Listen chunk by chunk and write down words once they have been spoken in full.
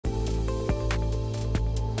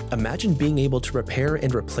Imagine being able to repair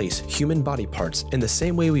and replace human body parts in the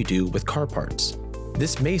same way we do with car parts.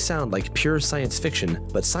 This may sound like pure science fiction,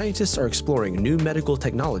 but scientists are exploring new medical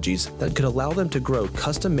technologies that could allow them to grow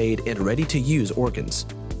custom-made and ready-to-use organs.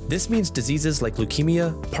 This means diseases like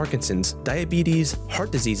leukemia, Parkinson's, diabetes,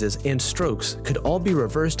 heart diseases, and strokes could all be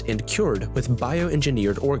reversed and cured with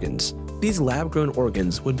bioengineered organs. These lab-grown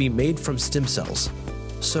organs would be made from stem cells.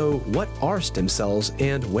 So, what are stem cells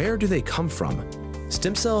and where do they come from?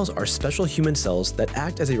 Stem cells are special human cells that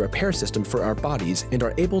act as a repair system for our bodies and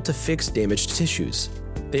are able to fix damaged tissues.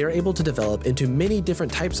 They are able to develop into many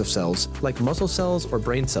different types of cells, like muscle cells or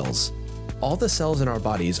brain cells. All the cells in our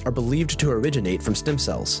bodies are believed to originate from stem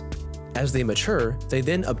cells. As they mature, they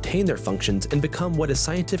then obtain their functions and become what is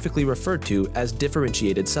scientifically referred to as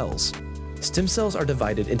differentiated cells. Stem cells are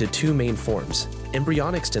divided into two main forms: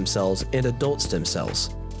 embryonic stem cells and adult stem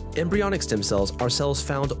cells. Embryonic stem cells are cells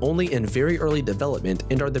found only in very early development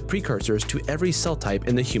and are the precursors to every cell type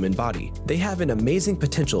in the human body. They have an amazing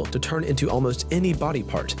potential to turn into almost any body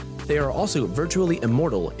part. They are also virtually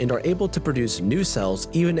immortal and are able to produce new cells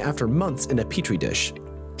even after months in a petri dish.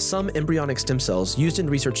 Some embryonic stem cells used in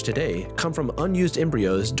research today come from unused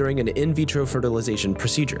embryos during an in vitro fertilization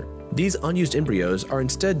procedure. These unused embryos are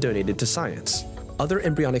instead donated to science. Other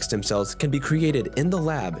embryonic stem cells can be created in the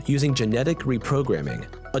lab using genetic reprogramming.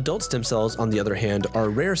 Adult stem cells, on the other hand, are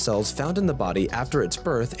rare cells found in the body after its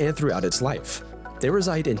birth and throughout its life. They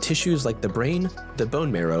reside in tissues like the brain, the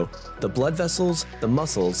bone marrow, the blood vessels, the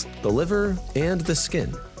muscles, the liver, and the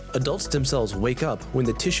skin. Adult stem cells wake up when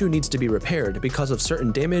the tissue needs to be repaired because of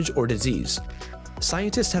certain damage or disease.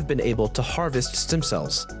 Scientists have been able to harvest stem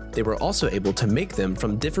cells. They were also able to make them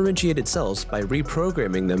from differentiated cells by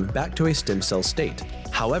reprogramming them back to a stem cell state.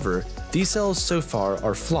 However, these cells so far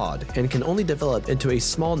are flawed and can only develop into a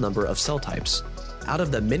small number of cell types. Out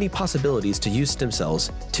of the many possibilities to use stem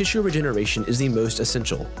cells, tissue regeneration is the most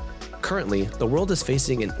essential. Currently, the world is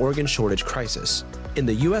facing an organ shortage crisis. In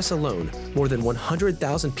the US alone, more than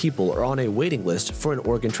 100,000 people are on a waiting list for an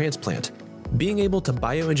organ transplant. Being able to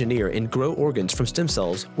bioengineer and grow organs from stem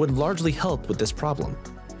cells would largely help with this problem.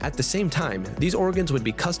 At the same time, these organs would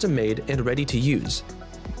be custom-made and ready to use.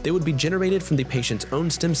 They would be generated from the patient's own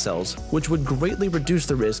stem cells, which would greatly reduce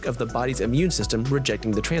the risk of the body's immune system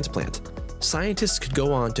rejecting the transplant. Scientists could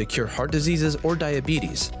go on to cure heart diseases or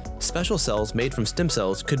diabetes. Special cells made from stem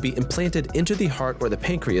cells could be implanted into the heart or the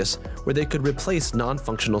pancreas, where they could replace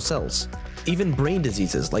non-functional cells. Even brain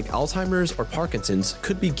diseases like Alzheimer's or Parkinson's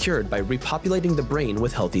could be cured by repopulating the brain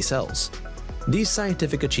with healthy cells. These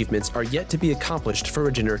scientific achievements are yet to be accomplished for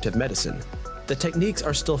regenerative medicine. The techniques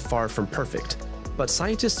are still far from perfect, but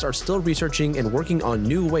scientists are still researching and working on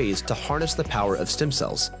new ways to harness the power of stem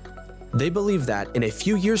cells. They believe that in a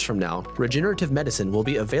few years from now, regenerative medicine will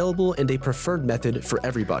be available and a preferred method for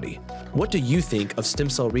everybody. What do you think of stem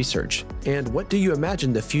cell research? And what do you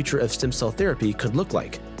imagine the future of stem cell therapy could look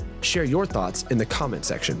like? Share your thoughts in the comment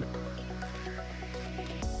section.